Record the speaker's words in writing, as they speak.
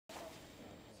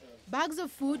Bags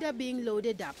of food are being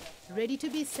loaded up, ready to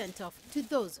be sent off to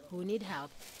those who need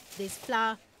help. There's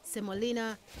flour,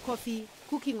 semolina, coffee,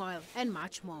 cooking oil, and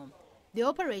much more. The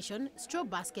operation, Straw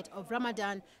Basket of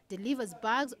Ramadan, delivers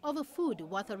bags of food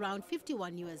worth around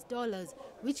 $51 US,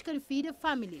 which can feed a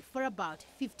family for about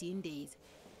 15 days.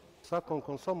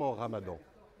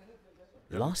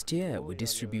 Last year, we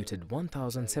distributed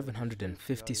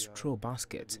 1,750 straw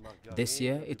baskets. This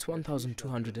year, it's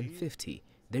 1,250.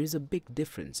 There is a big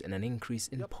difference and an increase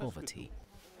in poverty.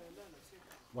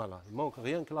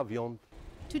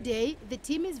 Today, the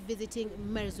team is visiting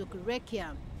Merzouk Rekia.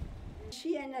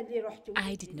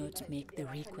 I did not make the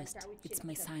request. It's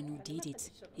my son who did it.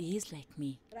 He is like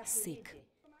me, sick.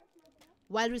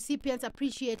 While recipients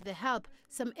appreciate the help,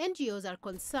 some NGOs are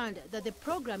concerned that the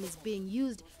program is being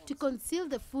used to conceal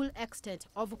the full extent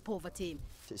of poverty.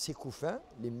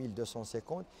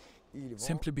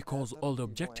 Simply because all the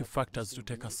objective factors to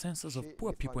take a census of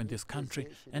poor people in this country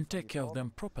and take care of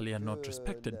them properly are not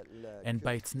respected. And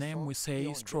by its name we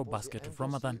say Straw Basket of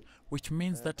Ramadan, which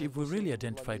means that if we really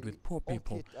identified with poor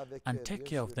people and take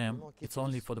care of them, it's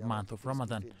only for the month of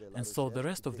Ramadan, and so the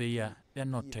rest of the year they are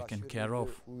not taken care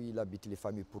of.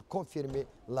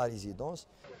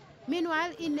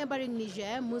 Meanwhile, in neighboring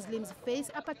Niger, Muslims face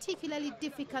a particularly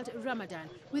difficult Ramadan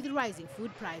with rising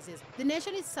food prices. The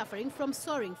nation is suffering from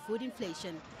soaring food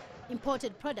inflation.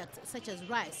 Imported products such as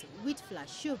rice, wheat flour,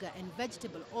 sugar and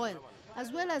vegetable oil,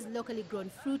 as well as locally grown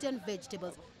fruit and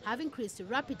vegetables, have increased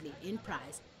rapidly in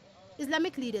price.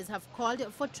 Islamic leaders have called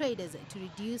for traders to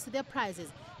reduce their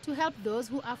prices to help those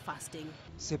who are fasting.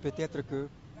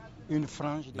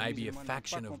 Maybe a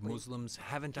faction of Muslims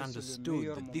haven't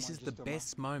understood that this is the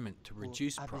best moment to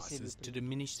reduce prices to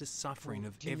diminish the suffering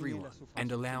of everyone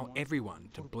and allow everyone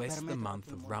to bless the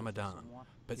month of Ramadan.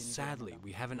 But sadly,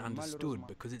 we haven't understood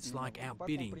because it's like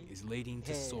outbidding is leading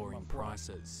to soaring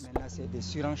prices.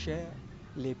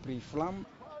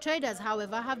 Traders,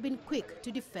 however, have been quick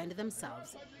to defend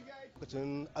themselves.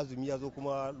 The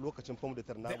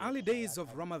early days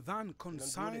of Ramadan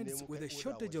coincides with a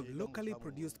shortage of locally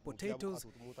produced potatoes,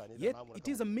 yet it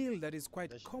is a meal that is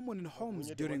quite common in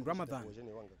homes during Ramadan.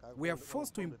 We are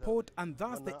forced to import, and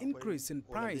thus the increase in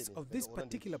price of this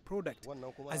particular product.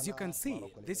 As you can see,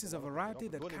 this is a variety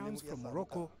that comes from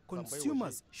Morocco.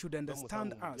 Consumers should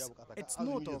understand us. It's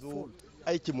not our fault.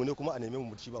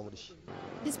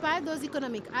 Despite those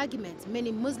economic arguments,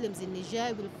 many Muslims in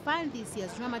Niger will find this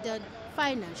year's Ramadan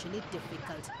financially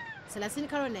difficult. Celestine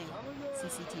Karone,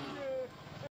 CCTV.